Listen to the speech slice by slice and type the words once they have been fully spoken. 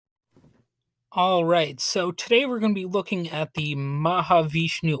All right, so today we're going to be looking at the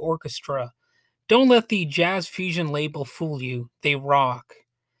Mahavishnu Orchestra. Don't let the jazz fusion label fool you. They rock.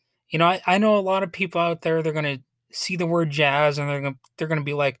 I know a lot of people out there, they're going to see the word jazz and they're going to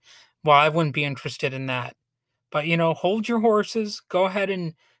be like, well, I wouldn't be interested in that. But, hold your horses. Go ahead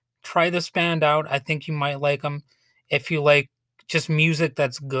and try this band out. I think you might like them if you like just music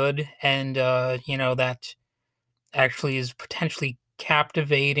that's good and, that actually is potentially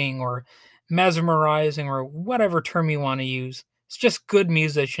captivating or mesmerizing or whatever term you want to use. It's just good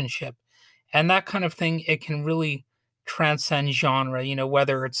musicianship. And that kind of thing, it can really transcend genre,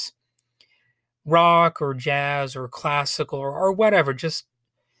 whether it's rock or jazz or classical or whatever. Just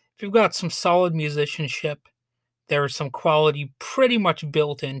if you've got some solid musicianship, there's some quality pretty much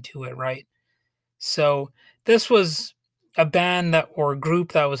built into it, right? So this was a band that or a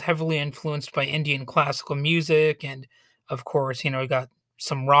group that was heavily influenced by Indian classical music, and of course, you got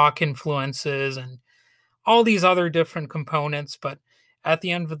some rock influences and all these other different components. But at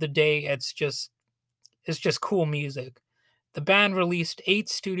the end of the day, it's just cool music. The band released 8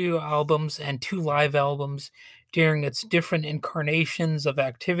 studio albums and 2 live albums during its different incarnations of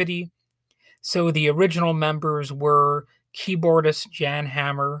activity. So the original members were keyboardist Jan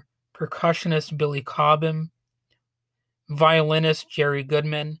Hammer, percussionist Billy Cobham, violinist Jerry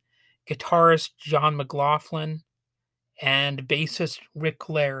Goodman, guitarist John McLaughlin, and bassist Rick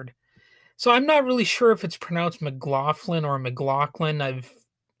Laird. So I'm not really sure if it's pronounced McLaughlin or McLaughlin. I've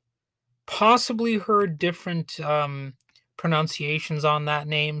possibly heard different pronunciations on that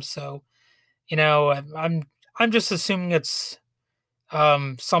name. So I'm just assuming it's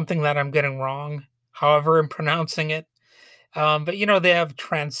something that I'm getting wrong. However, I'm pronouncing it. But they have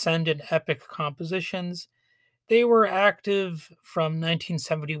transcendent epic compositions. They were active from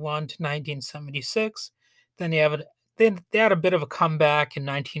 1971 to 1976. Then they had a bit of a comeback in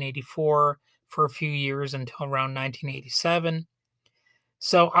 1984 for a few years until around 1987.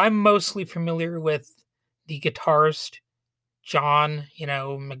 So I'm mostly familiar with the guitarist John,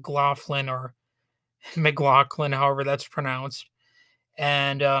 McLaughlin or McLaughlin, however that's pronounced.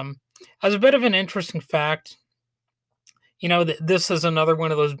 And as a bit of an interesting fact, this is another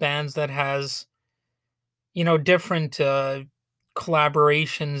one of those bands that has different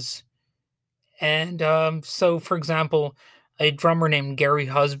collaborations. And so, for example, a drummer named Gary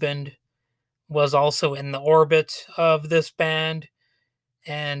Husband was also in the orbit of this band,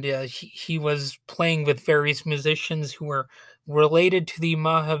 and he was playing with various musicians who were related to the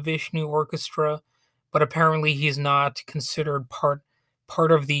Mahavishnu Orchestra, but apparently he's not considered part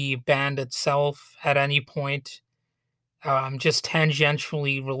of the band itself at any point, just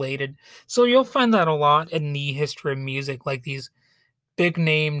tangentially related. So you'll find that a lot in the history of music. Like these big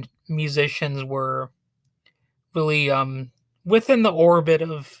named musicians were really within the orbit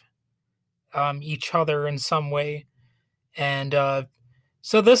of each other in some way. And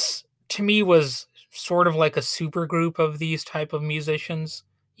so this to me was sort of like a super group of these type of musicians,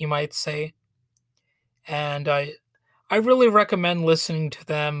 you might say. And I really recommend listening to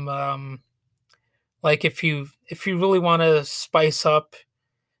them. Like if you really want to spice up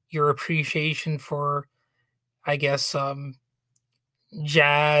your appreciation for, I guess,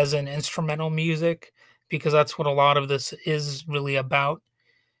 jazz and instrumental music, because that's what a lot of this is really about.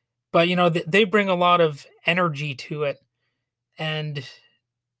 But they bring a lot of energy to it, and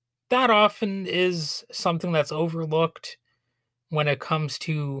that often is something that's overlooked when it comes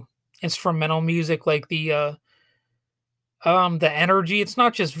to instrumental music. Like the energy. It's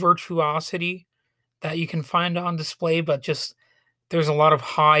not just virtuosity that you can find on display, but just there's a lot of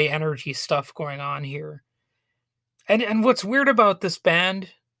high energy stuff going on here. And what's weird about this band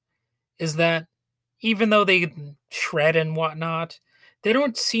is that even though they shred and whatnot, they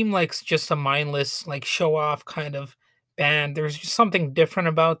don't seem like just a mindless, like show off kind of band. There's just something different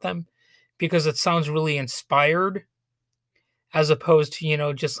about them because it sounds really inspired, as opposed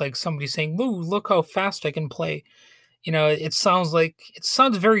to, just like somebody saying, "Ooh, look how fast I can play." It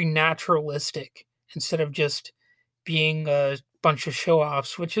sounds very naturalistic instead of just being a bunch of show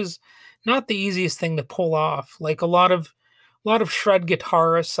offs, which is not the easiest thing to pull off. Like a lot of shred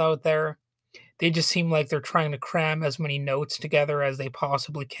guitarists out there, they just seem like they're trying to cram as many notes together as they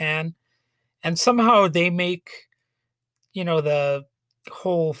possibly can. And somehow they make, the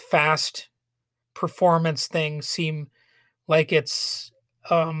whole fast performance thing seem like it's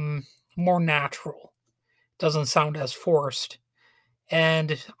more natural. Doesn't sound as forced.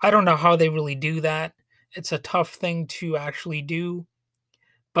 And I don't know how they really do that. It's a tough thing to actually do,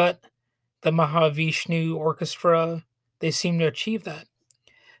 but the Mahavishnu Orchestra, they seem to achieve that.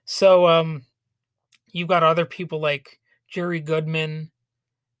 So you've got other people like Jerry Goodman,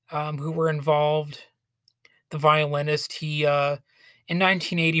 who were involved. The violinist, he in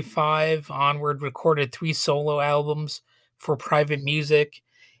 1985 onward recorded 3 solo albums for private music,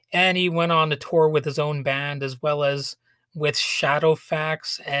 and he went on to tour with his own band as well as with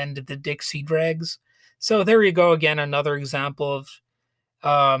Shadowfax and the Dixie Dregs. So there you go again, another example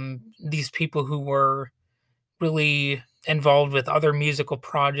of these people who were really involved with other musical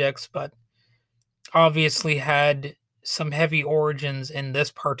projects, but obviously had some heavy origins in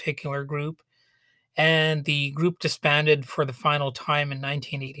this particular group. And the group disbanded for the final time in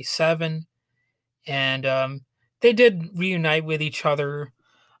 1987. And they did reunite with each other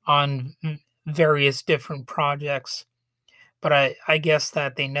on various different projects, but I guess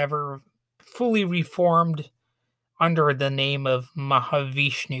that they never fully reformed under the name of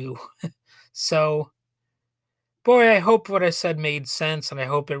Mahavishnu. So, boy, I hope what I said made sense, and I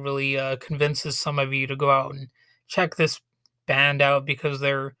hope it really convinces some of you to go out and check this band out because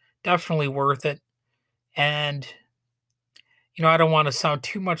they're definitely worth it. And I don't want to sound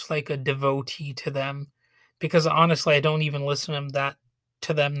too much like a devotee to them because honestly, I don't even listen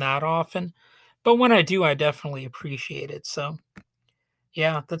to them that often. But when I do, I definitely appreciate it. So,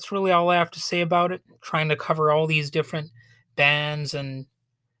 yeah, that's really all I have to say about it. Trying to cover all these different bands, and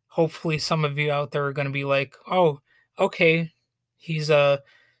hopefully some of you out there are going to be like, "Oh, okay, he's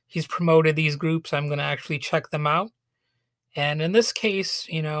he's promoted these groups. I'm going to actually check them out." And in this case,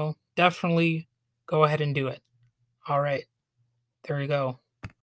 definitely go ahead and do it. All right. There you go.